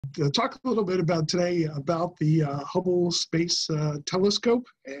talk a little bit about today about the Hubble Space Telescope.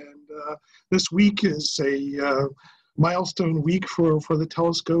 And this week is a milestone week for the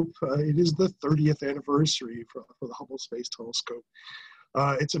telescope. It is the 30th anniversary for the Hubble Space Telescope.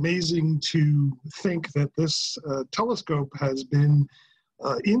 It's amazing to think that this telescope has been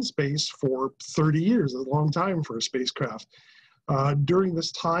in space for 30 years, a long time for a spacecraft. During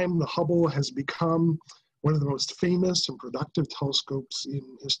this time, the Hubble has become one of the most famous and productive telescopes in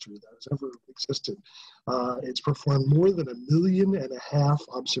history that has ever existed. It's performed more than 1.5 million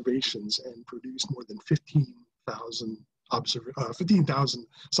observations and produced more than 15,000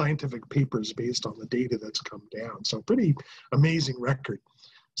 scientific papers based on the data that's come down. So pretty amazing record.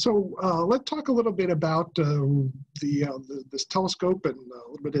 So let's talk a little bit about this telescope and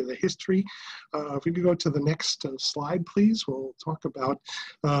a little bit of the history. If we could go to the next slide, please. We'll talk about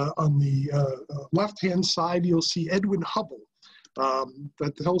on the left-hand side, you'll see Edwin Hubble.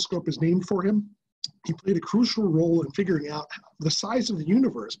 That the telescope is named for him. He played a crucial role in figuring out the size of the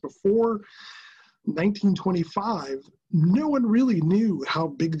universe. Before 1925, no one really knew how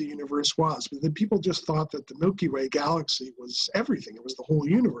big the universe was. But people just thought that the Milky Way galaxy was everything. It was the whole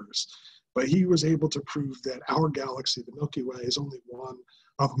universe. But he was able to prove that our galaxy, the Milky Way, is only one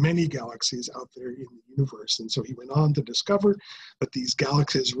of many galaxies out there in the universe. And so he went on to discover that these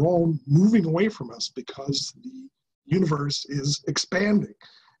galaxies are all moving away from us because the universe is expanding.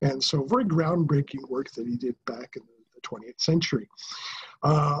 And so very groundbreaking work that he did back in the 20th century.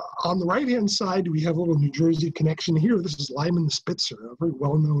 On the right-hand side, we have a little New Jersey connection here. This is Lyman Spitzer, a very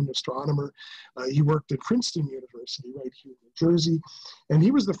well-known astronomer. He worked at Princeton University right here in New Jersey, and he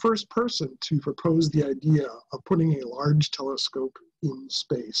was the first person to propose the idea of putting a large telescope in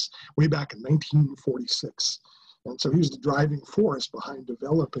space way back in 1946. And so he was the driving force behind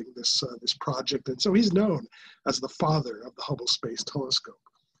developing this project, and so he's known as the father of the Hubble Space Telescope.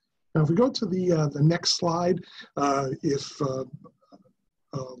 Now, if we go to the next slide,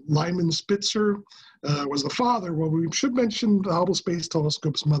 Lyman Spitzer was the father, well, we should mention the Hubble Space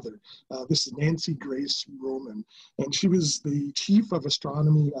Telescope's mother. This is Nancy Grace Roman, and she was the chief of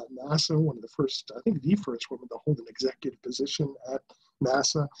astronomy at NASA, one of the first, I think the first woman to hold an executive position at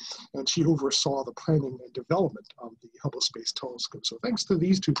NASA, and she oversaw the planning and development of the Hubble Space Telescope. So thanks to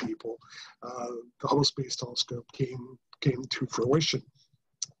these two people, the Hubble Space Telescope came to fruition.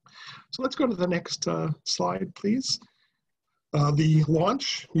 So let's go to the next slide, please. The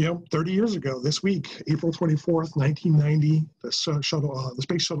launch, 30 years ago this week, April 24th, 1990, the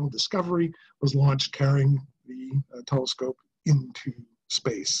Space Shuttle Discovery was launched carrying the telescope into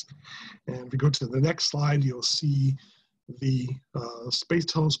space. And if we go to the next slide, you'll see the Space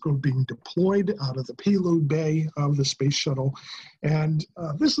Telescope being deployed out of the payload bay of the Space Shuttle. And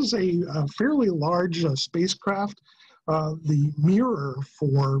this is a fairly large spacecraft. The mirror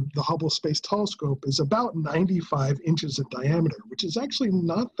for the Hubble Space Telescope is about 95 inches in diameter, which is actually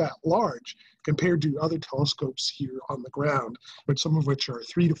not that large compared to other telescopes here on the ground, some of which are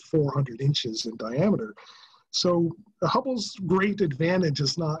 300 to 400 inches in diameter. So the Hubble's great advantage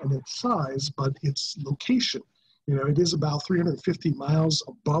is not in its size, but its location. It is about 350 miles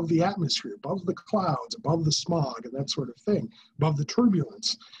above the atmosphere, above the clouds, above the smog and that sort of thing, above the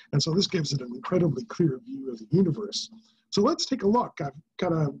turbulence. And so this gives it an incredibly clear view of the universe. So let's take a look. I've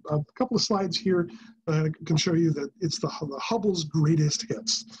got a couple of slides here that can show you that it's the Hubble's greatest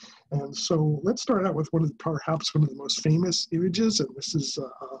hits. And so let's start out with perhaps one of the most famous images, and this is a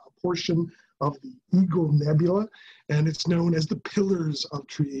portion of the Eagle Nebula, and it's known as the Pillars of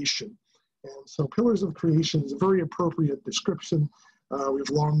Creation. And so Pillars of Creation is a very appropriate description.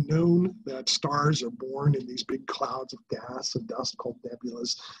 We've long known that stars are born in these big clouds of gas and dust called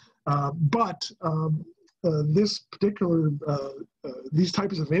nebulas. This particular, these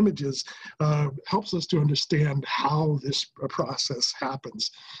types of images helps us to understand how this process happens.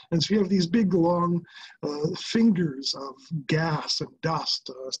 And so you have these big, long fingers of gas and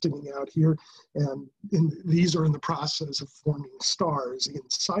dust sticking out here, and these are in the process of forming stars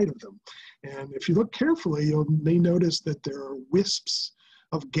inside of them. And if you look carefully, you may notice that there are wisps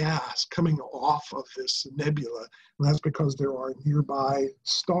of gas coming off of this nebula, and that's because there are nearby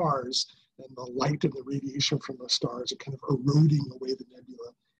stars, and the light and the radiation from the stars are kind of eroding away the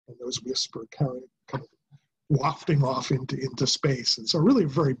nebula, and those wisps are kind of wafting off into space. And so really a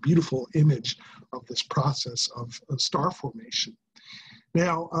very beautiful image of this process of star formation.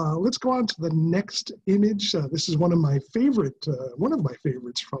 Now, let's go on to the next image. This is one of my favorites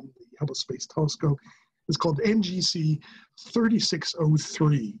from the Hubble Space Telescope. It's called NGC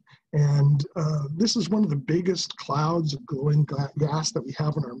 3603. And this is one of the biggest clouds of glowing gas that we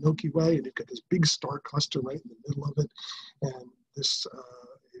have in our Milky Way. And you've got this big star cluster right in the middle of it. And this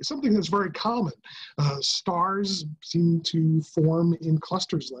something that's very common. Stars seem to form in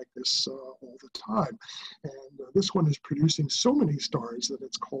clusters like this all the time. And this one is producing so many stars that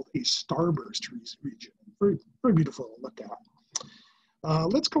it's called a starburst region. Very, very beautiful to look at.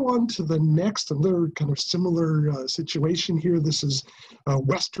 Let's go on to the next, another kind of similar situation here. This is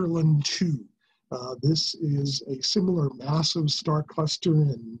Westerlund 2. This is a similar massive star cluster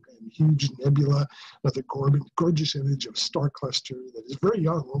and huge nebula, another gorgeous image of star cluster that is very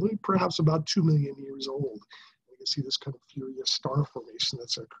young, only perhaps about 2 million years old. You can see this kind of furious star formation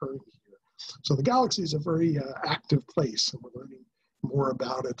that's occurring here. So the galaxy is a very active place, and we're learning more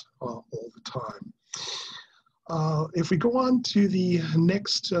about it all the time. If we go on to the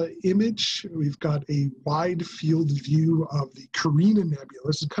next image, we've got a wide field view of the Carina Nebula.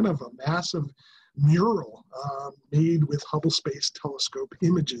 This is kind of a massive mural made with Hubble Space Telescope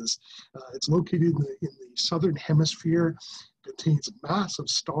images. It's located in the southern hemisphere. It contains massive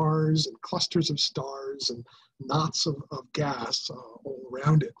stars and clusters of stars and knots of gas all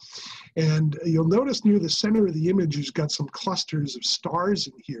around it. And you'll notice near the center of the image, you've got some clusters of stars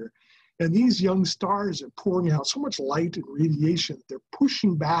in here. And these young stars are pouring out so much light and radiation, they're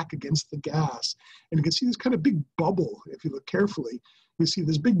pushing back against the gas. And you can see this kind of big bubble, if you look carefully. You see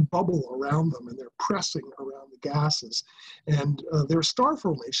this big bubble around them, and they're pressing around the gases. And there's star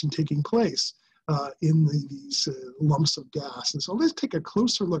formation taking place in these lumps of gas. And so let's take a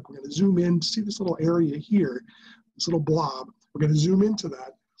closer look. We're going to zoom in to see this little area here, this little blob. We're going to zoom into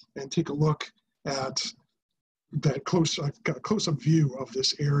that and take a look at that I've got a close-up view of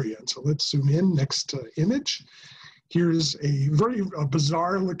this area. And so let's zoom in, next image. Here's a very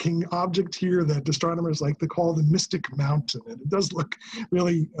bizarre-looking object here that astronomers like to call the Mystic Mountain, and it does look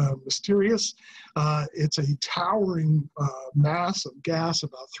really mysterious. It's a towering mass of gas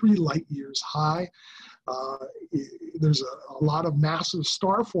about 3 light years high. There's a lot of massive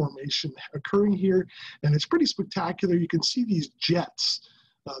star formation occurring here, and it's pretty spectacular. You can see these jets.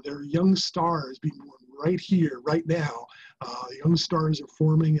 There are young stars being born right here, right now. Young stars are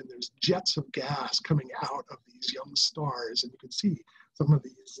forming, and there's jets of gas coming out of these young stars. And you can see some of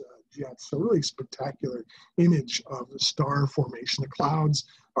these jets. So really spectacular image of the star formation. The clouds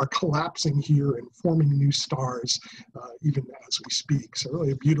are collapsing here and forming new stars even as we speak. So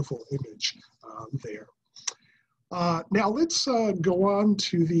really a beautiful image there. Now let's go on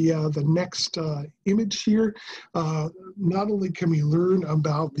to the next image here. Not only can we learn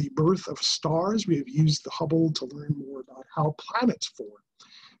about the birth of stars, we have used the Hubble to learn more about how planets form.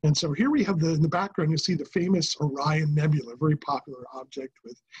 And so here we have in the background, you see the famous Orion Nebula, a very popular object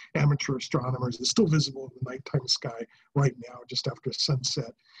with amateur astronomers. It's still visible in the nighttime sky right now, just after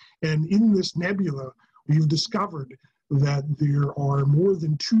sunset. And in this nebula, we've discovered that there are more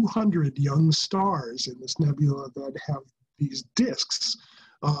than 200 young stars in this nebula that have these disks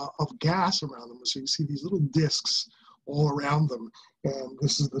of gas around them. So you see these little disks all around them. And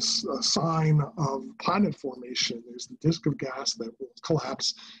this is the sign of planet formation. There's the disk of gas that will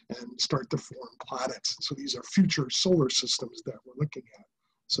collapse and start to form planets. So these are future solar systems that we're looking at.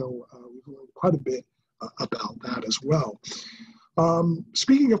 So we've learned quite a bit about that as well.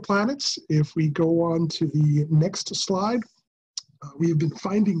 Speaking of planets, if we go on to the next slide, we have been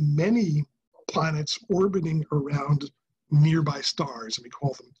finding many planets orbiting around nearby stars, and we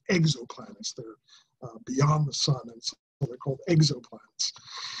call them exoplanets. They're beyond the sun, and so they're called exoplanets.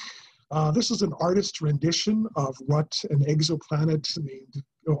 This is an artist's rendition of what an exoplanet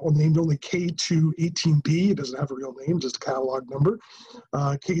named only K2-18b. It doesn't have a real name, just a catalog number.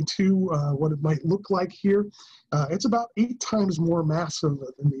 K2, what it might look like here. It's about 8 times more massive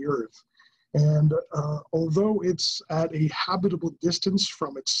than the Earth. And although it's at a habitable distance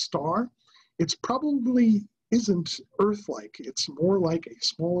from its star, it's probably isn't Earth-like. It's more like a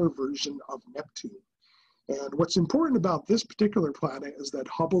smaller version of Neptune. And what's important about this particular planet is that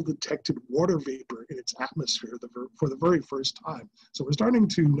Hubble detected water vapor in its atmosphere for the very first time. So we're starting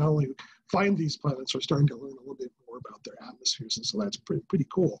to not only find these planets, we're starting to learn a little bit more about their atmospheres. And so that's pretty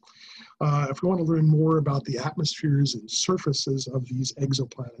cool. If we want to learn more about the atmospheres and surfaces of these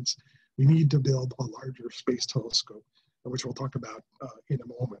exoplanets, we need to build a larger space telescope, which we'll talk about in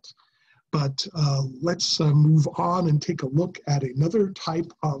a moment. But let's move on and take a look at another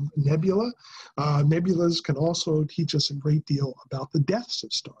type of nebula. Nebulas can also teach us a great deal about the deaths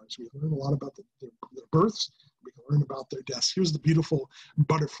of stars. We learn a lot about their births. We can learn about their deaths. Here's the beautiful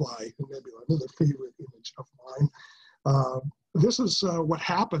butterfly nebula, another favorite image of mine. This is what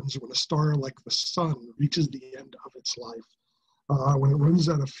happens when a star like the sun reaches the end of its life. When it runs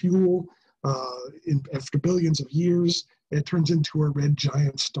out of fuel after billions of years, it turns into a red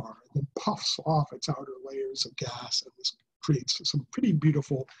giant star and then puffs off its outer layers of gas, and this creates some pretty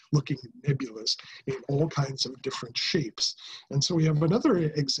beautiful looking nebulas in all kinds of different shapes. And so we have another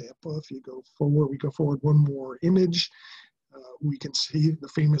example. If you go forward, we go forward one more image. We can see the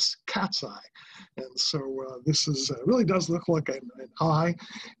famous cat's eye. And so this is really does look like an eye.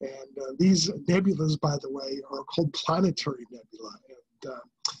 And these nebulas, by the way, are called planetary nebula. And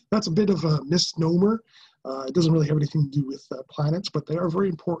that's a bit of a misnomer. It doesn't really have anything to do with planets, but they are very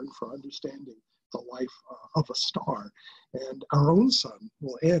important for understanding the life of a star. And our own sun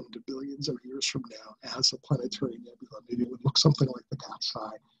will end billions of years from now as a planetary nebula. Maybe it would look something like the cat's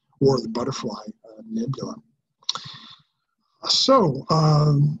eye or the butterfly nebula. So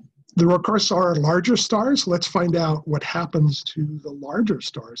there, of course, are larger stars. Let's find out what happens to the larger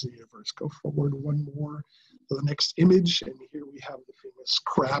stars in the universe. Go forward one more to the next image, and here we have the famous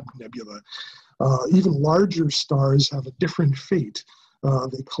Crab Nebula. Even larger stars have a different fate.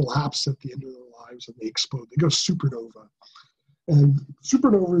 They collapse at the end of their lives and they explode. They go supernova. And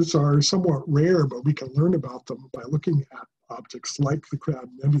supernovas are somewhat rare, but we can learn about them by looking at objects like the Crab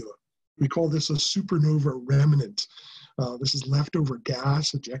Nebula. We call this a supernova remnant. This is leftover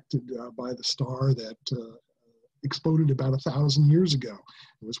gas ejected by the star that exploded about 1,000 years ago.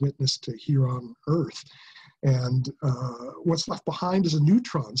 It was witnessed here on Earth. And what's left behind is a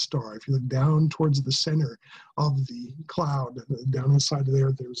neutron star. If you look down towards the center of the cloud, down inside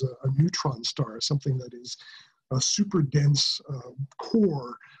there, there's a neutron star, something that is a super dense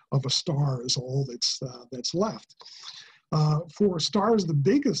core of a star is all that's left. For stars, the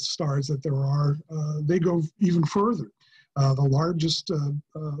biggest stars that there are, they go even further. The largest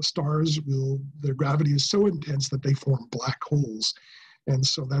stars their gravity is so intense that they form black holes. And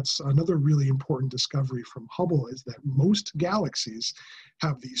so that's another really important discovery from Hubble, is that most galaxies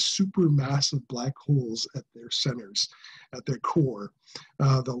have these supermassive black holes at their centers, at their core.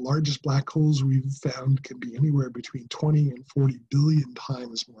 The largest black holes we've found can be anywhere between 20 and 40 billion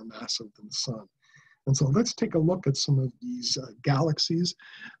times more massive than the sun. And so let's take a look at some of these galaxies.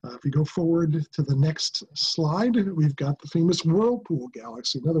 If we go forward to the next slide, we've got the famous Whirlpool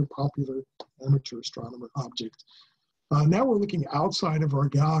galaxy, another popular amateur astronomer object. Now we're looking outside of our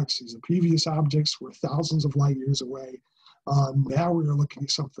galaxies. The previous objects were thousands of light years away. Now we are looking at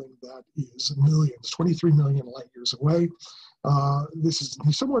something that is millions, 23 million light years away. This is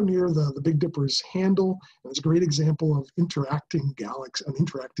somewhere near the Big Dipper's handle. It's a great example of an interacting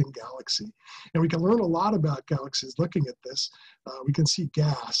galaxy. And we can learn a lot about galaxies looking at this. We can see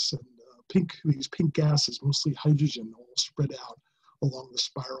gas and these pink gases, mostly hydrogen, all spread out along the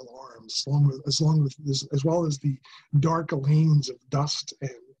spiral arms, as well as the dark lanes of dust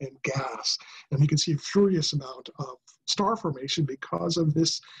and gas. And you can see a furious amount of star formation because of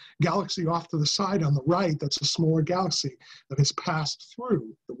this galaxy off to the side on the right. That's a smaller galaxy that has passed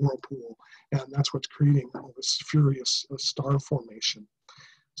through the whirlpool, and that's what's creating all this furious star formation.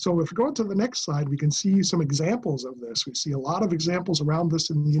 So if we go to the next slide, we can see some examples of this. We see a lot of examples around this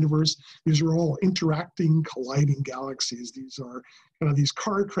in the universe. These are all interacting, colliding galaxies. These are kind of these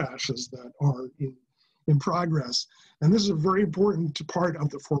car crashes that are in progress. And this is a very important part of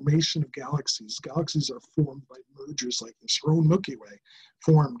the formation of galaxies. Galaxies are formed by mergers like this. Our own Milky Way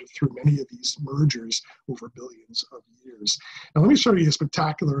formed through many of these mergers over billions of years. Now let me show you a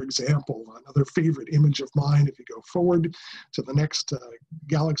spectacular example, another favorite image of mine. If you go forward to the next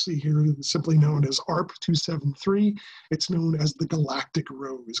galaxy here, simply known as ARP-273, it's known as the galactic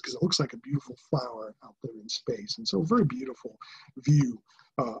rose because it looks like a beautiful flower out there in space. And so a very beautiful view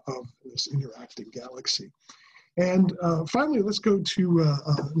of this interacting galaxy. And finally, let's go to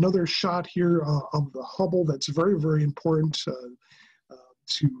another shot here of the Hubble that's very, very important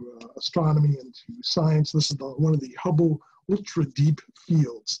to astronomy and to science. This is one of the Hubble ultra deep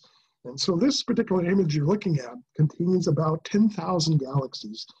fields. And so this particular image you're looking at contains about 10,000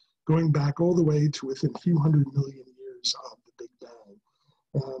 galaxies going back all the way to within a few hundred million years of the Big Bang.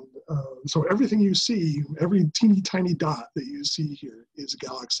 And so everything you see, every teeny tiny dot that you see here is a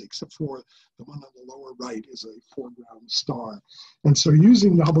galaxy, except for the one on the lower right is a foreground star. And so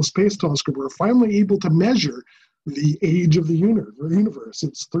using the Hubble Space Telescope, we're finally able to measure the age of the universe.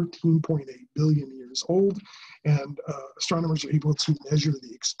 It's 13.8 billion years old, and astronomers are able to measure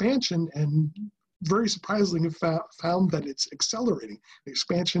the expansion, and very surprisingly found that it's accelerating. The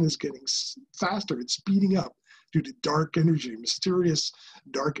expansion is getting faster, it's speeding up due to dark energy, mysterious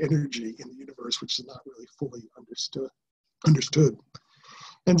dark energy in the universe, which is not really fully understood.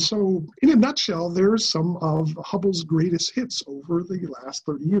 And so in a nutshell, there's some of Hubble's greatest hits over the last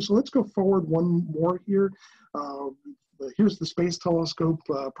 30 years. So let's go forward one more here. here's the Space Telescope,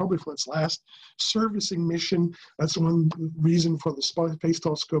 probably from its last servicing mission. That's one reason for the Space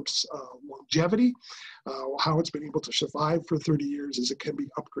Telescope's longevity. How it's been able to survive for 30 years is it can be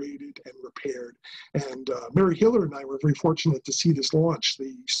upgraded and repaired. And Mary Hiller and I were very fortunate to see this launch.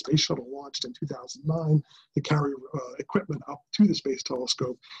 The Space Shuttle launched in 2009 to carry equipment up to the Space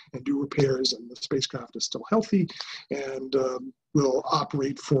Telescope and do repairs, and the spacecraft is still healthy and will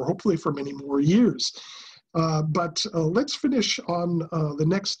operate for hopefully for many more years. But let's finish on the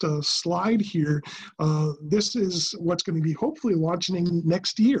next slide here. This is what's going to be hopefully launching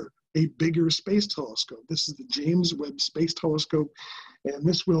next year, a bigger space telescope. This is the James Webb Space Telescope, and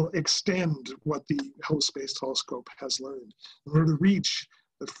this will extend what the Hubble Space Telescope has learned. In order to reach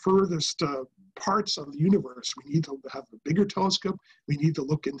the furthest parts of the universe, we need to have a bigger telescope. We need to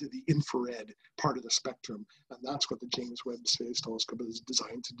look into the infrared part of the spectrum, and that's what the James Webb Space Telescope is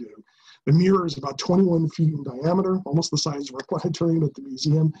designed to do. The mirror is about 21 feet in diameter, almost the size of our planetarium at the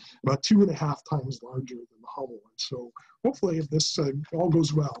museum, about 2.5 times larger than the Hubble. And so hopefully, if this all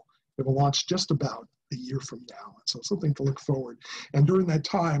goes well, it will launch just about a year from now. So something to look forward. And during that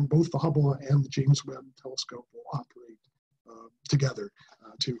time, both the Hubble and the James Webb Telescope will operate together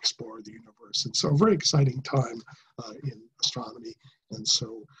to explore the universe. And so a very exciting time in astronomy. And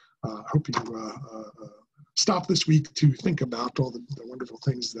so I hope you stop this week to think about all the wonderful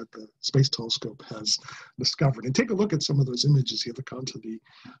things that the Space Telescope has discovered. And take a look at some of those images. You have to come to the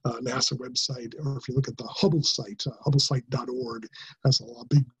NASA website, or if you look at the Hubble site, hubblesite.org has a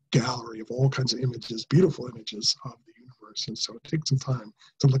big gallery of all kinds of images, beautiful images of the universe. And so take some time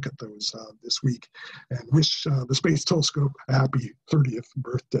to look at those this week, and wish the Space Telescope a happy 30th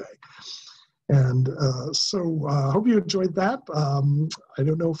birthday. And so I hope you enjoyed that. I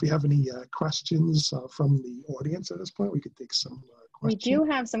don't know if we have any questions from the audience at this point. We could take some questions. We do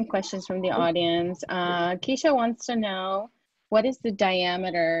have some questions from the audience. Keisha wants to know, what is the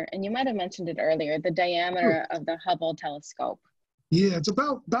diameter, and you might have mentioned it earlier, the diameter of the Hubble telescope? Yeah, it's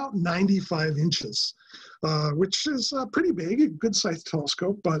about 95 inches, which is pretty big, a good-sized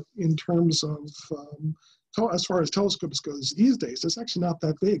telescope. But in terms of, as far as telescopes goes these days, it's actually not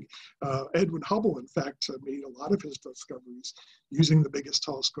that big. Edwin Hubble, in fact, made a lot of his discoveries using the biggest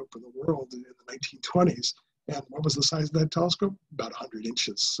telescope in the world in the 1920s. And what was the size of that telescope? About 100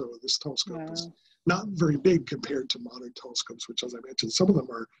 inches. So this telescope is not very big compared to modern telescopes, which, as I mentioned, some of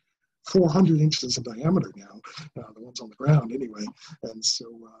them are 400 inches in diameter now, the ones on the ground anyway. And so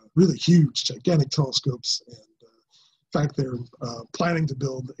really huge, gigantic telescopes. And in fact, they're planning to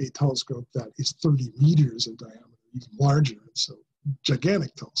build a telescope that is 30 meters in diameter, even larger. And so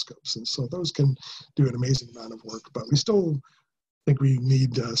gigantic telescopes. And so those can do an amazing amount of work. But we still think we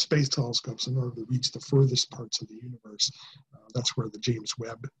need space telescopes in order to reach the furthest parts of the universe. That's where the James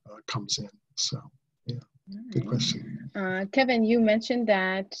Webb comes in. So, yeah. Good question. Kevin, you mentioned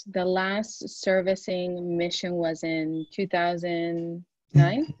that the last servicing mission was in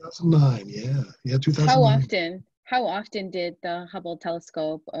 2009? 2009, yeah, 2009. How often did the Hubble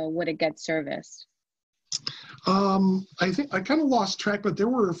telescope, would it get serviced? I think I kind of lost track, but there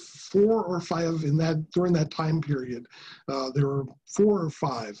were 4 or 5 during that time period. There were 4 or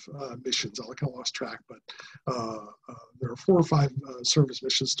 5 missions. I kind of lost track, but there were 4 or 5 service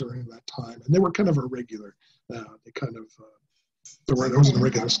missions during that time, and they were kind of irregular. They kind of there wasn't a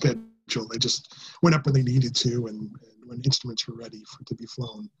regular schedule. They just went up when they needed to, and when instruments were ready to be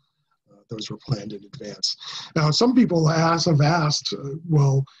flown, those were planned in advance. Now, some people have asked,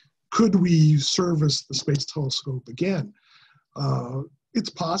 well, could we service the Space Telescope again? It's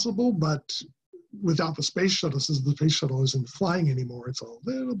possible, but without the Space Shuttle, since the Space Shuttle isn't flying anymore, it's a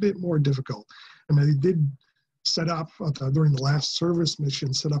little bit more difficult. I mean, they did set up, during the last service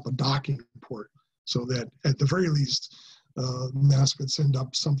mission, set up a docking port so that at the very least, NASA could send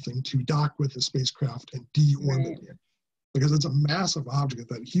up something to dock with the spacecraft and deorbit it. Because it's a massive object,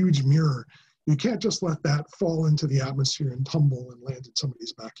 that huge mirror. You can't just let that fall into the atmosphere and tumble and land in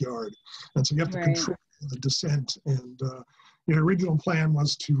somebody's backyard. And so you have to control the descent. And the original plan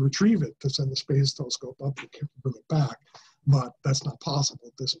was to retrieve it, to send the Space Telescope up and bring it back. But that's not possible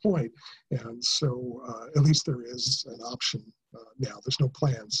at this point. And so at least there is an option now. There's no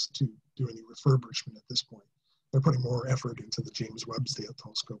plans to do any refurbishment at this point. They're putting more effort into the James Webb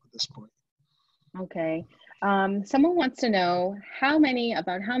Telescope at this point. Okay. Someone wants to know how many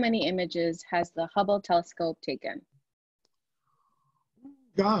images has the Hubble telescope taken?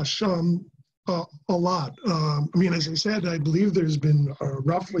 Gosh, a lot. I mean, as I said, I believe there's been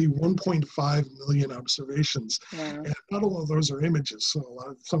roughly 1.5 million observations. And not all of those are images. So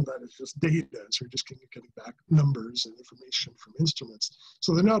some of that is just data. So we're just getting back numbers and information from instruments.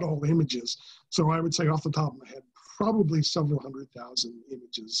 So they're not all images. So I would say off the top of my head, probably several 100,000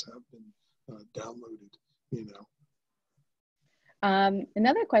 images have been downloaded, you know.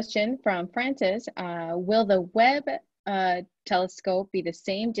 Another question from Francis, will the Webb telescope be the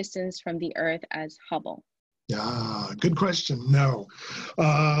same distance from the Earth as Hubble? Ah, good question. No.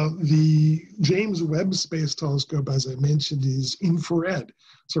 The James Webb Space Telescope, as I mentioned, is infrared.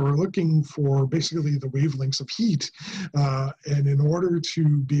 So we're looking for basically the wavelengths of heat. And in order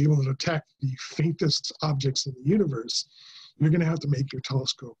to be able to detect the faintest objects in the universe, you're going to have to make your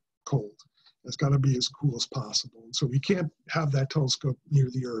telescope cold. It's got to be as cool as possible. And so we can't have that telescope near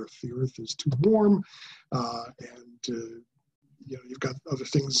the Earth. The Earth is too warm, you know, you've got other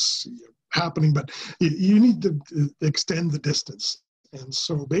things happening, but you need to extend the distance. And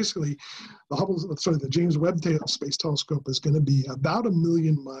so basically, the James Webb Space Telescope is going to be about 1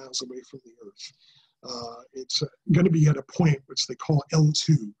 million miles away from the Earth. It's going to be at a point which they call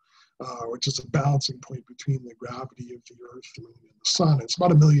L2, which is a balancing point between the gravity of the Earth, the Moon, and the Sun. It's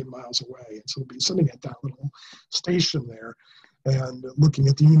about 1 million miles away. And so it'll be sitting at that little station there and looking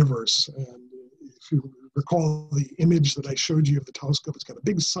at the universe. And if you recall the image that I showed you of the telescope, it's got a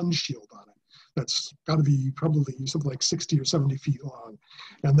big sun shield on it. That's got to be probably something like 60 or 70 feet long.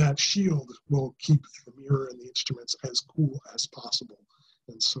 And that shield will keep the mirror and the instruments as cool as possible.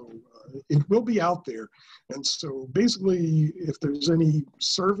 And so it will be out there. And so basically, if there's any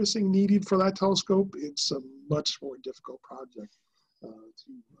servicing needed for that telescope, it's a much more difficult project to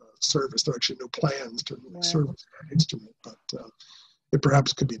service. There are actually no plans to really service that instrument, but it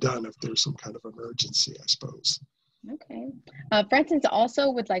perhaps could be done if there's some kind of emergency, I suppose. Okay. Francis also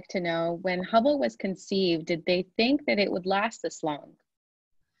would like to know, when Hubble was conceived, did they think that it would last this long?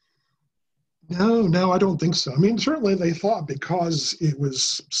 No, I don't think so. I mean, certainly they thought because it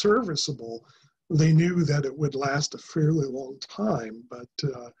was serviceable, they knew that it would last a fairly long time. But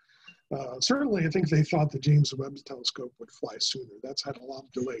certainly I think they thought the James Webb Telescope would fly sooner. That's had a lot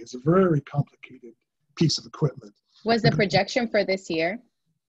of delays, a very complicated piece of equipment. Was the projection for this year?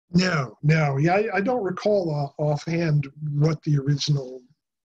 No. Yeah, I don't recall offhand what the original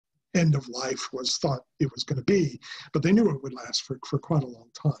end of life thought it was going to be, but they knew it would last for quite a long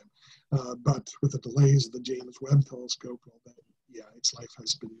time. But with the delays of the James Webb Telescope, its life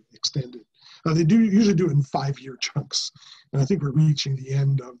has been extended. They usually do it in 5-year chunks, and I think we're reaching the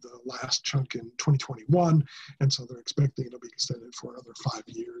end of the last chunk in 2021, and so they're expecting it'll be extended for another 5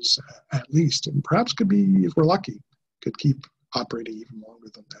 years at least, and perhaps could be, if we're lucky, could keep operating even longer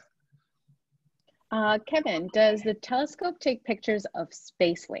than that. Kevin, does the telescope take pictures of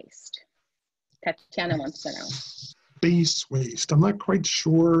space waste? Tatiana wants to know. Space waste. I'm not quite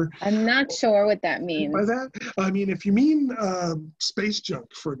sure. I'm not sure what that means. By that, I mean, if you mean space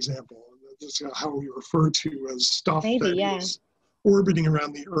junk, for example, that's how we refer to as stuff is orbiting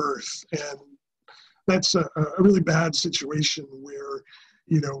around the Earth. And that's a really bad situation where,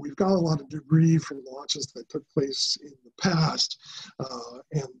 you know, we've got a lot of debris from launches that took place in the past,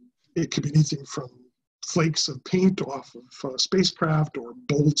 and it could be anything from flakes of paint off of spacecraft or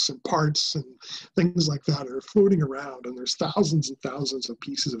bolts and parts and things like that are floating around, and there's thousands and thousands of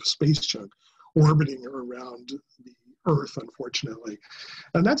pieces of space junk orbiting around the Earth, unfortunately.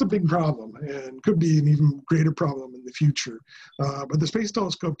 And that's a big problem and could be an even greater problem in the future. But the Space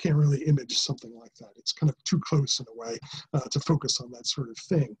Telescope can't really image something like that. It's kind of too close in a way to focus on that sort of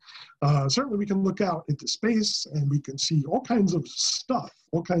thing. Certainly we can look out into space and we can see all kinds of stuff,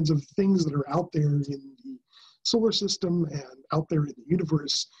 all kinds of things that are out there in the solar system and out there in the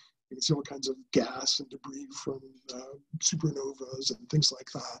universe. You can see all kinds of gas and debris from supernovas and things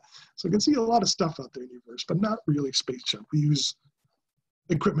like that. So you can see a lot of stuff out there in the universe, but not really space junk. We use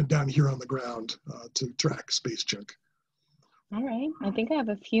equipment down here on the ground to track space junk. All right, I think I have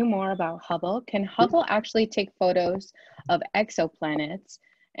a few more about Hubble. Can Hubble actually take photos of exoplanets?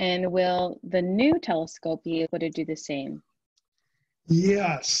 And will the new telescope be able to do the same?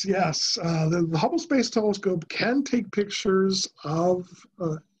 Yes. The Hubble Space Telescope can take pictures of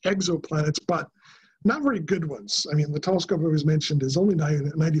exoplanets, but not very good ones. I mean, the telescope I was mentioned is only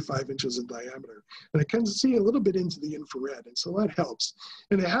 95 inches in diameter, and it can see a little bit into the infrared, and so that helps.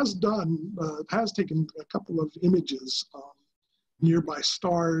 And it has taken a couple of images of nearby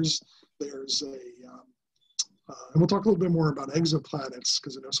stars. There's and we'll talk a little bit more about exoplanets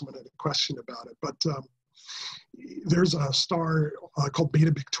because I know someone had a question about it, but there's a star called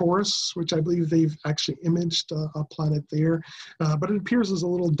Beta Pictoris, which I believe they've actually imaged a planet there, but it appears as a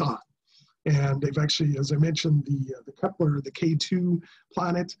little dot. And they've actually, as I mentioned, the Kepler, the K2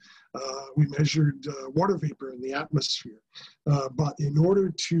 planet, we measured water vapor in the atmosphere. But in order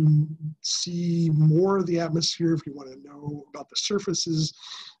to see more of the atmosphere, if you want to know about the surfaces,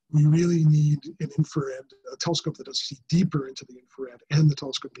 we really need an infrared, a telescope that does see deeper into the infrared, and the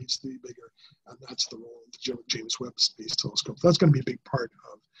telescope needs to be bigger. And that's the role of the James Webb Space Telescope. That's going to be a big part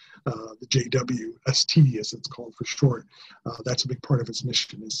of the JWST, as it's called for short. That's a big part of its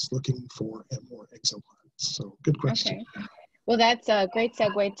mission, is looking for more exoplanets. So good question. Okay. Well, that's a great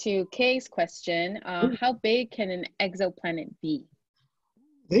segue to Kay's question. How big can an exoplanet be?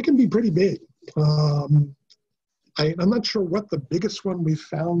 They can be pretty big. I'm not sure what the biggest one we've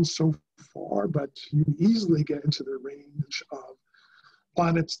found so far, but you easily get into the range of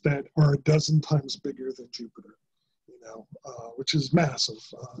planets that are a dozen times bigger than Jupiter, which is massive.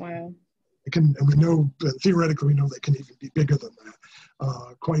 Wow. And we know, theoretically, we know they can even be bigger than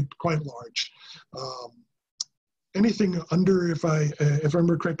that, quite large. Anything under, if I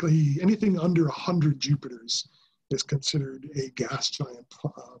remember correctly, anything under 100 Jupiters is considered a gas giant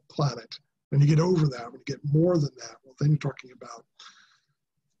planet. When you get over that, when you get more than that, well, then you're talking about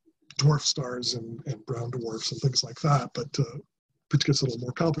dwarf stars and brown dwarfs and things like that, but which gets a little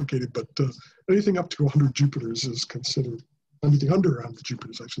more complicated. But anything up to 100 Jupiters is considered, anything under 100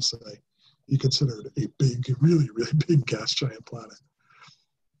 Jupiters, I should say, you consider it a big, really, really big gas giant planet.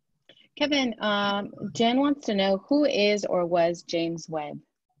 Kevin, Jen wants to know, who is or was James Webb?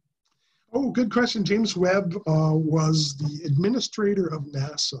 Oh, good question. James Webb was the administrator of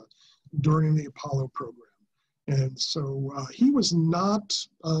NASA during the Apollo program. And so he was not,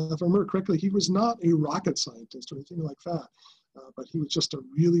 if I remember correctly, he was not a rocket scientist or anything like that, but he was just a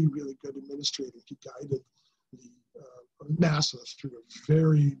really, really good administrator. He guided the NASA through a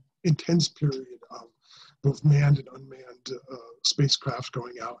very intense period of both manned and unmanned spacecraft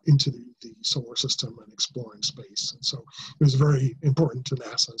going out into the solar system and exploring space. And so it was very important to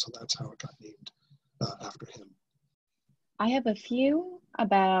NASA, and so that's how it got named after him. I have a few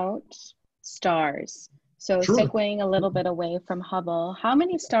about stars. So Sure. segueing a little bit away from Hubble, how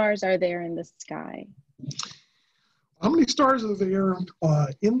many stars are there in the sky? How many stars are there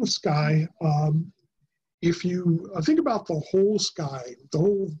in the sky? If you think about the whole sky, the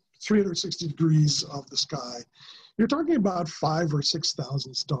whole 360 degrees of the sky, you're talking about 5,000 or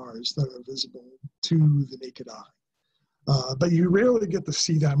 6,000 stars that are visible to the naked eye. But you rarely get to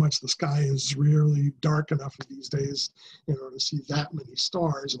see that much. The sky is rarely dark enough these days in order to see that many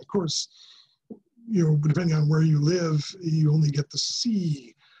stars. And of course, depending on where you live, you only get to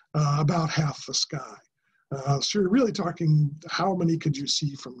see about half the sky. So you're really talking, how many could you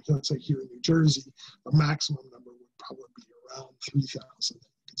see from, let's say, here in New Jersey? The maximum number would probably be around 3,000.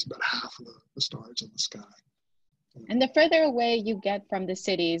 It's about half of the stars in the sky. And the further away you get from the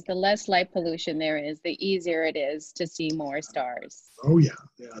cities, the less light pollution there is, the easier it is to see more stars. Oh yeah,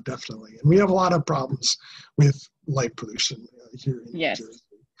 definitely. And we have a lot of problems with light pollution here in New Jersey.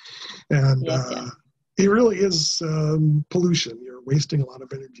 And it really is pollution. You're wasting a lot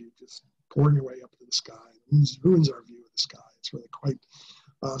of energy just pouring your way up to the sky. It ruins our view of the sky. It's really quite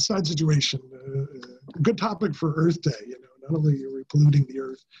a sad situation. A good topic for Earth Day. Not only are we polluting the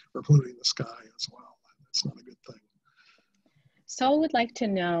Earth, we're polluting the sky as well. That's not a good thing. So I would like to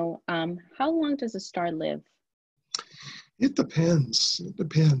know, how long does a star live? It depends. It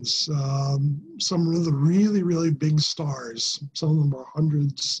depends. Some of the really, really big stars, some of them are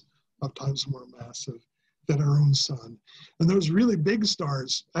hundreds of times more massive than our own sun. And those really big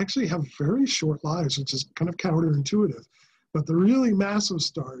stars actually have very short lives, which is kind of counterintuitive. But the really massive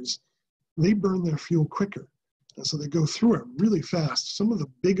stars, they burn their fuel quicker. And so they go through it really fast. Some of the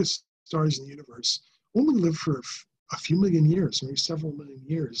biggest stars in the universe only live for a few million years, maybe several million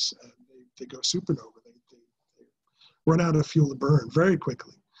years. And they go supernova. They run out of fuel to burn very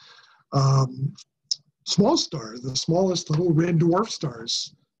quickly. Small stars, the smallest little red dwarf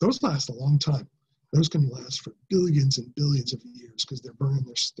stars, those last a long time. Those can last for billions and billions of years because they're burning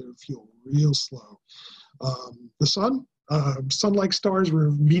their fuel real slow. The sun, sun-like stars, we're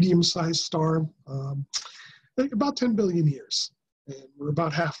a medium-sized star, about 10 billion years. And we're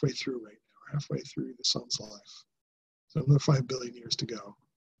about halfway through right now. We're halfway through the sun's life. So another 5 billion years to go.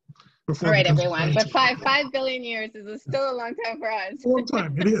 All right, everyone, but 5 billion years is still a long time for us. A long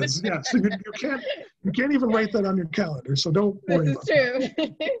time, it is, yes. You can't even write that on your calendar, so don't worry about that. This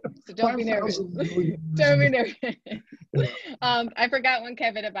is true. So don't be nervous. Don't be nervous. Yeah. I forgot one,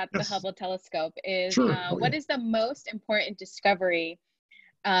 Kevin, about the Hubble telescope. What is the most important discovery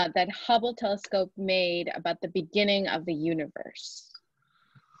that Hubble telescope made about the beginning of the universe?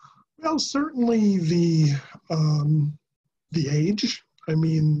 Well, certainly the age. I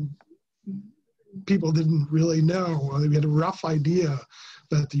mean, people didn't really know. We had a rough idea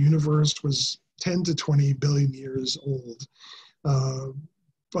that the universe was 10 to 20 billion years old.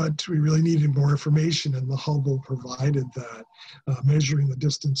 but we really needed more information, and the Hubble provided that, measuring the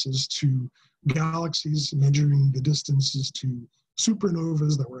distances to galaxies, measuring the distances to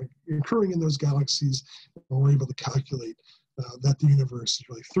supernovas that were occurring in those galaxies, and we're able to calculate that the universe is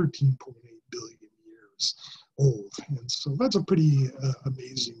really 13.8 billion years old. And so that's a pretty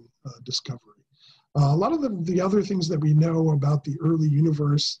amazing discovery. A lot of the other things that we know about the early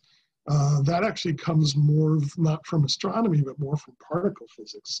universe, that actually comes more not from astronomy, but more from particle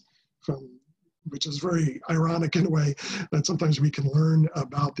physics, which is very ironic in a way that sometimes we can learn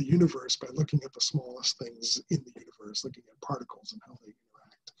about the universe by looking at the smallest things in the universe, looking at particles and how they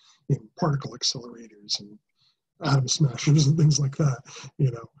interact in particle accelerators and atom smashers and things like that,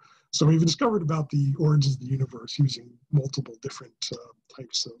 So we've discovered about the origins of the universe using multiple different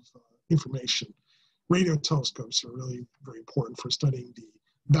types of information. Radio telescopes are really very important for studying the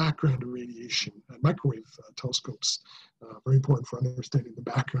background radiation, and microwave telescopes very important for understanding the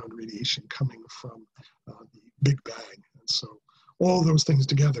background radiation coming from the Big Bang. And so all those things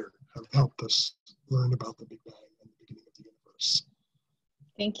together have helped us learn about the Big Bang and the beginning of the universe.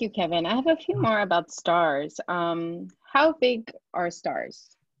 Thank you, Kevin. I have a few more about stars. How big are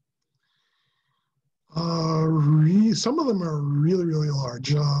stars? Some of them are really, really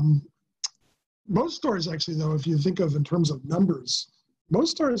large. Most stars, actually, though, if you think of in terms of numbers,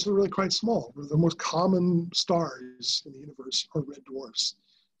 most stars are really quite small. The most common stars in the universe are red dwarfs.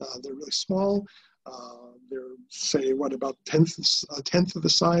 They're really small. They're, say, about a tenth of the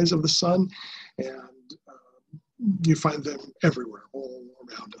size of the sun, and you find them everywhere, all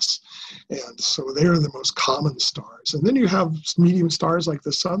around us. And so they're the most common stars. And then you have medium stars like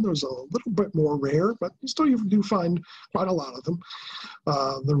the sun. Those are a little bit more rare, but still you do find quite a lot of them.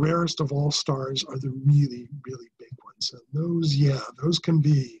 The rarest of all stars are the really, really big ones. And those can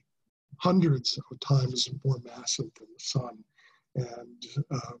be hundreds of times more massive than the sun. And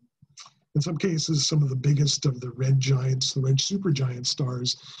in some cases, some of the biggest of the red giants, the red supergiant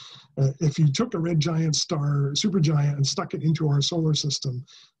stars, if you took a red giant star, supergiant, and stuck it into our solar system,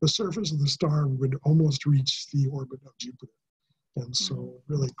 the surface of the star would almost reach the orbit of Jupiter. And so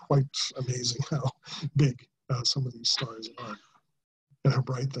really quite amazing how big some of these stars are and how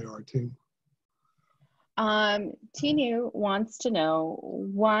bright they are too. Tinu wants to know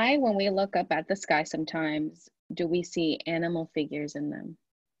why, when we look up at the sky sometimes, do we see animal figures in them?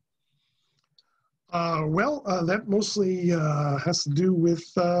 That mostly has to do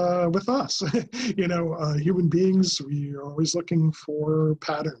with us. Human beings, we are always looking for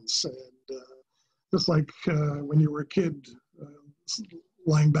patterns. And just like when you were a kid,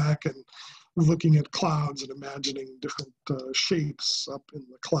 lying back and looking at clouds and imagining different shapes up in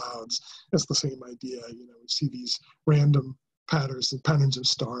the clouds, that's the same idea. We see these random patterns of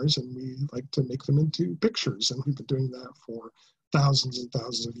stars, and we like to make them into pictures. And we've been doing that for thousands and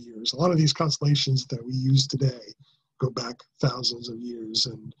thousands of years. A lot of these constellations that we use today go back thousands of years,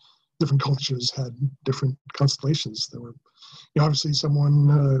 and different cultures had different constellations. There were, obviously, someone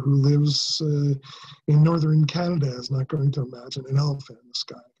who lives in northern Canada is not going to imagine an elephant in the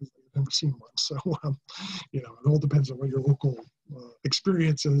sky because they've never seen one. So, it all depends on what your local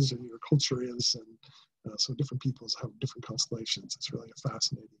experience is and your culture is, and so different peoples have different constellations. It's really a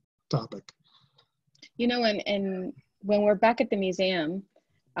fascinating topic. And when we're back at the museum,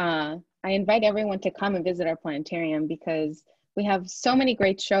 I invite everyone to come and visit our planetarium because we have so many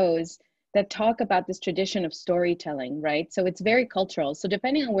great shows that talk about this tradition of storytelling, right? So it's very cultural. So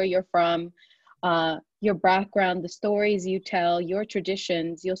depending on where you're from, your background, the stories you tell, your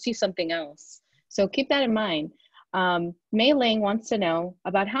traditions, you'll see something else. So keep that in mind. Mei Ling wants to know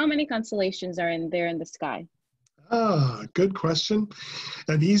about how many constellations are there in the sky. Good question.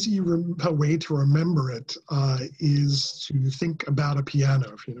 An easy way to remember it is to think about a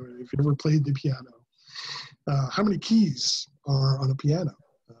piano. If you ever played the piano, how many keys are on a piano?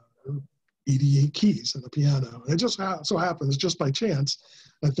 88 keys on a piano. And it just so happens, just by chance,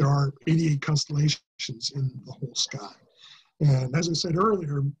 that there are 88 constellations in the whole sky. And as I said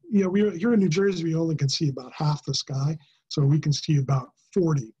earlier, we here in New Jersey, we only can see about half the sky. So we can see about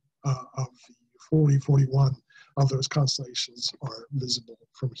 40 of the 41 of those constellations are visible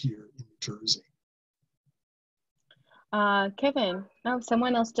from here in New Jersey. Kevin,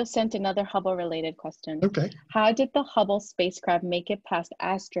 someone else just sent another Hubble-related question. Okay. How did the Hubble spacecraft make it past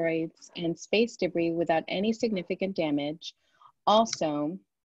asteroids and space debris without any significant damage? Also,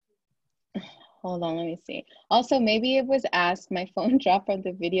 hold on, let me see. Also, maybe it was asked, my phone dropped from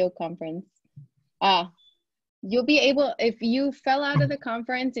the video conference. You'll be able, if you fell out of the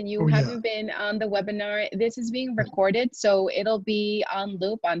conference and you haven't been on the webinar, this is being recorded, so it'll be on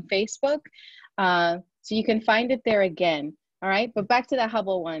loop on Facebook. So you can find it there again. All right, but back to the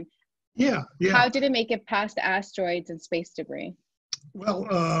Hubble one. Yeah. How did it make it past asteroids and space debris? Well,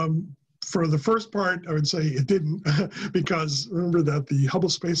 for the first part, I would say it didn't, because remember that the Hubble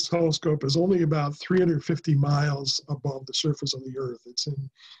Space Telescope is only about 350 miles above the surface of the Earth. It's in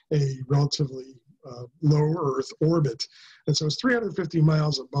a relatively low Earth orbit, and so it's 350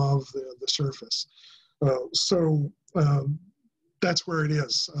 miles above the surface. So that's where it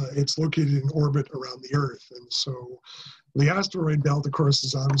is. It's located in orbit around the Earth, and so the asteroid belt, of course,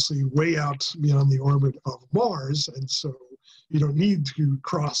 is obviously way out beyond the orbit of Mars, and so you don't need to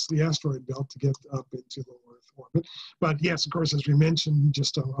cross the asteroid belt to get up into the Earth orbit. But yes, of course, as we mentioned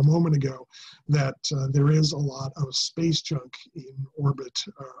just a moment ago, that there is a lot of space junk in orbit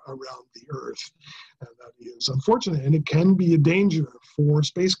around the Earth, and that is unfortunate, and it can be a danger for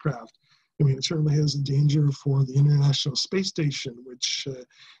spacecraft. I mean, it certainly is a danger for the International Space Station, which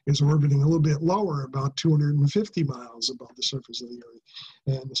is orbiting a little bit lower, about 250 miles above the surface of the Earth.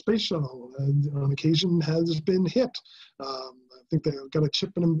 And the space shuttle, on occasion, has been hit. I think they got a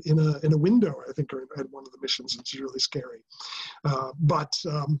chip in a window, I think, at one of the missions, which is really scary. But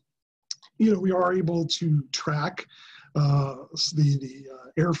we are able to track. The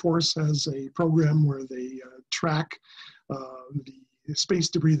Air Force has a program where they track the space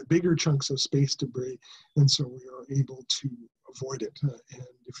debris, the bigger chunks of space debris, and so we are able to avoid it. And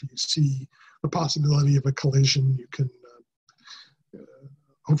if you see the possibility of a collision, you can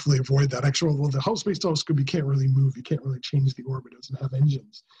hopefully avoid that. Actually, well, the Hubble Space Telescope, you can't really move. You can't really change the orbit. It doesn't have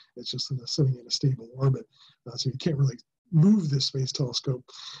engines. It's just sitting in a stable orbit. So you can't really move this space telescope.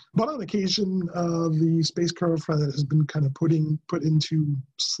 But on occasion, the spacecraft has been kind of put into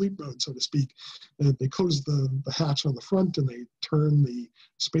sleep mode, so to speak. They close the hatch on the front and they turn the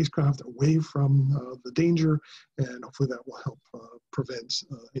spacecraft away from the danger, and hopefully that will help prevent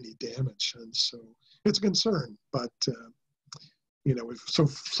any damage. And so it's a concern, but we've so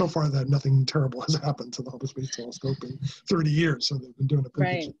far that nothing terrible has happened to the Hubble Space Telescope in 30 years, so they've been doing a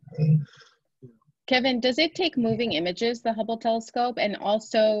pretty good job. Kevin, does it take moving images, the Hubble telescope? And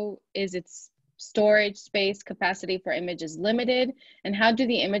also, is its storage space capacity for images limited? And how do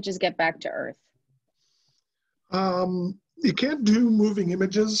the images get back to Earth? You can't do moving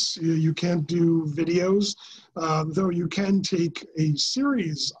images. You can't do videos, though you can take a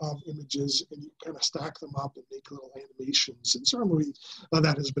series of images and you kind of stack them up and make little animations. And certainly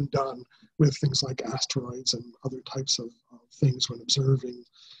that has been done with things like asteroids and other types of things when observing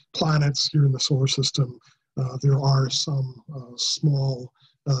planets here in the solar system. There are some small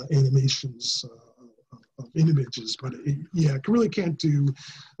animations of images, but it really can't do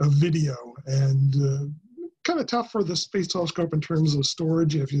a video, and kind of tough for the space telescope in terms of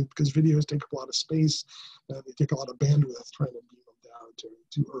storage, because videos take up a lot of space, they take a lot of bandwidth trying to beam them down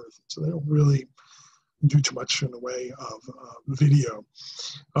to Earth, so they don't really do too much in the way of video.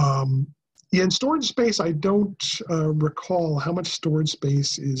 In storage space, I don't recall how much storage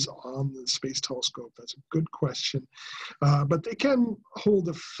space is on the Space Telescope. That's a good question. But they can hold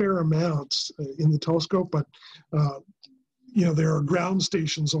a fair amount in the telescope, but there are ground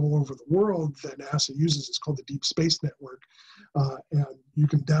stations all over the world that NASA uses. It's called the Deep Space Network, and you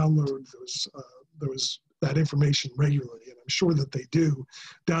can download that information regularly, and I'm sure that they do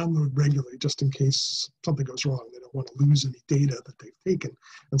download regularly just in case something goes wrong. They don't want to lose any data that they've taken,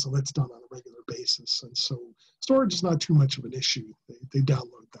 and so that's done on a regular basis. And so storage is not too much of an issue. They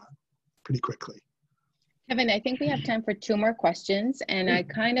download that pretty quickly. Kevin, I think we have time for 2 more questions, and I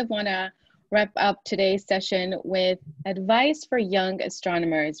kind of want to wrap up today's session with advice for young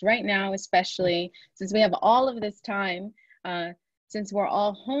astronomers right now, especially since we have all of this time. Since we're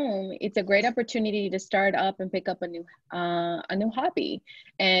all home, it's a great opportunity to start up and pick up a new hobby.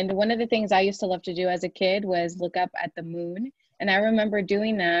 And one of the things I used to love to do as a kid was look up at the moon. And I remember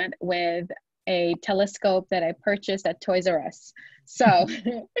doing that with a telescope that I purchased at Toys R Us. So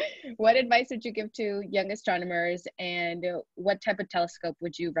what advice would you give to young astronomers, and what type of telescope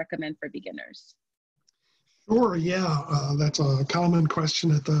would you recommend for beginners? Sure, yeah, that's a common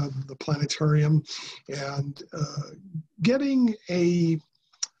question at the planetarium, and getting a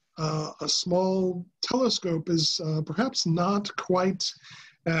small telescope is perhaps not quite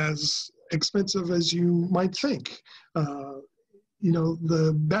as expensive as you might think.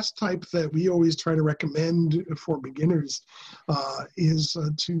 The best type that we always try to recommend for beginners is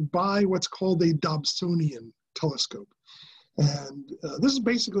to buy what's called a Dobsonian telescope. And this is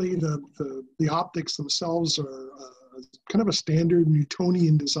basically the optics themselves are kind of a standard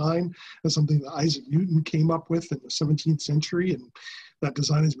Newtonian design. That's something that Isaac Newton came up with in the 17th century, and that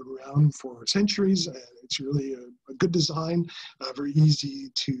design has been around for centuries, and it's really a good design, very easy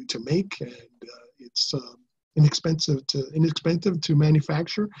to make, and it's inexpensive to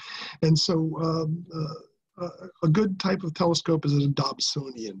manufacture. And so a good type of telescope is a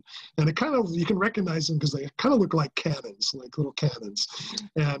Dobsonian, and it kind of, you can recognize them because they kind of look like cannons, like little cannons.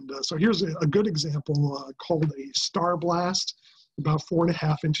 And so here's a good example called a Star Blast, about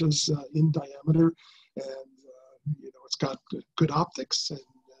 4.5 inches in diameter, and it's got good optics, and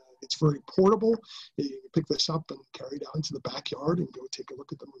it's very portable. You can pick this up and carry it out into the backyard and go take a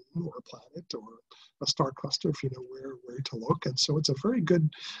look at the moon or a planet or a star cluster if you know where to look. And so it's a very good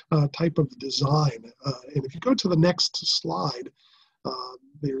type of design. And if you go to the next slide,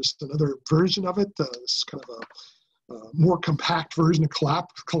 there's another version of it. This is kind of a more compact version, a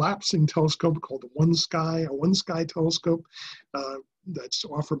collapsing telescope called a One Sky telescope that's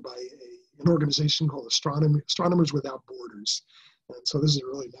offered by an organization called Astronomers Without Borders. And so this is a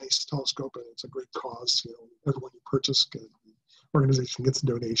really nice telescope, and it's a great cause. Everyone you purchase, the organization gets a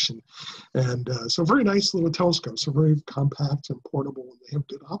donation. And so very nice little telescopes. So very compact and portable, and they have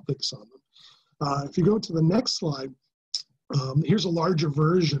good optics on them. If you go to the next slide, here's a larger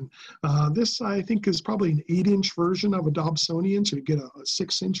version. This, I think, is probably an 8-inch version of a Dobsonian. So you get a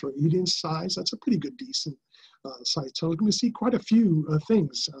 6-inch or 8-inch size. That's a pretty good, decent size telescope. You see quite a few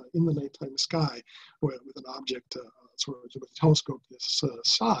things in the nighttime sky with an object sort of with a telescope this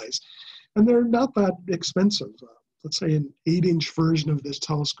size, and they're not that expensive. Let's say an 8-inch version of this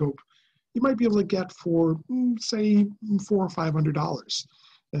telescope, you might be able to get for say $400 or $500,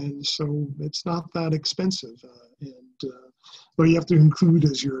 and so it's not that expensive. What you have to include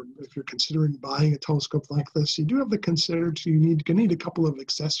if you're considering buying a telescope like this, you do have to consider you need a couple of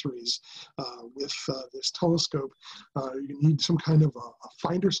accessories with this telescope. You need some kind of a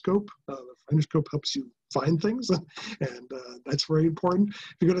finder scope. The finder scope helps you find things, and that's very important.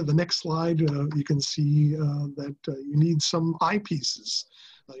 If you go to the next slide, you can see that you need some eyepieces.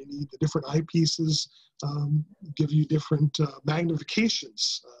 You need the different eyepieces give you different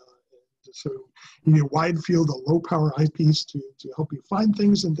magnifications. So you need a wide field, a low power eyepiece to help you find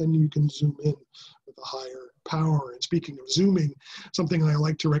things, and then you can zoom in with a higher power. And speaking of zooming, something I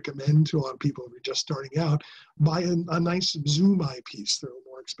like to recommend to a lot of people who are just starting out, buy a nice zoom eyepiece. They're a little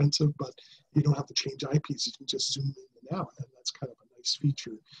more expensive, but you don't have to change eyepieces. You can just zoom in and out, and that's kind of a nice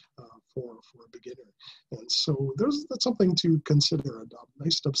feature for a beginner. And so that's something to consider. A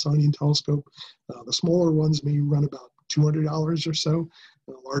nice Dobsonian telescope. The smaller ones may run about $200 or so.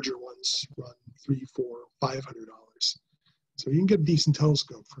 The larger ones run $300, $400, $500. So you can get a decent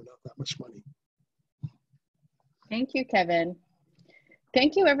telescope for not that much money. Thank you, Kevin.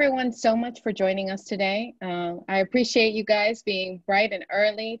 Thank you, everyone, so much for joining us today. I appreciate you guys being bright and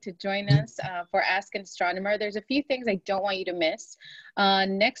early to join us for Ask an Astronomer. There's a few things I don't want you to miss.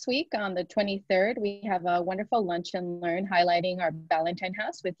 Next week, on the 23rd, we have a wonderful lunch and learn highlighting our Ballantine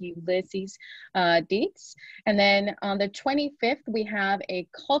House with Ulysses Dietz. And then on the 25th, we have a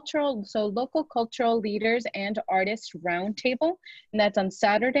local cultural leaders and artists roundtable. And that's on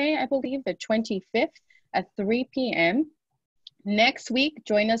Saturday, I believe, the 25th at 3 p.m. Next week,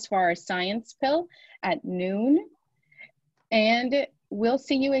 join us for our Science Pill at noon. And we'll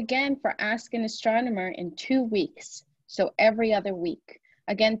see you again for Ask an Astronomer in 2 weeks. So every other week.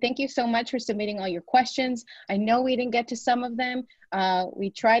 Again, thank you so much for submitting all your questions. I know we didn't get to some of them.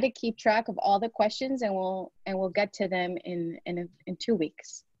 We try to keep track of all the questions, and we'll get to them in 2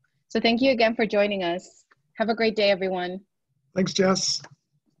 weeks. So thank you again for joining us. Have a great day, everyone. Thanks, Jess.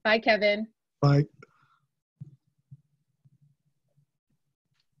 Bye, Kevin. Bye.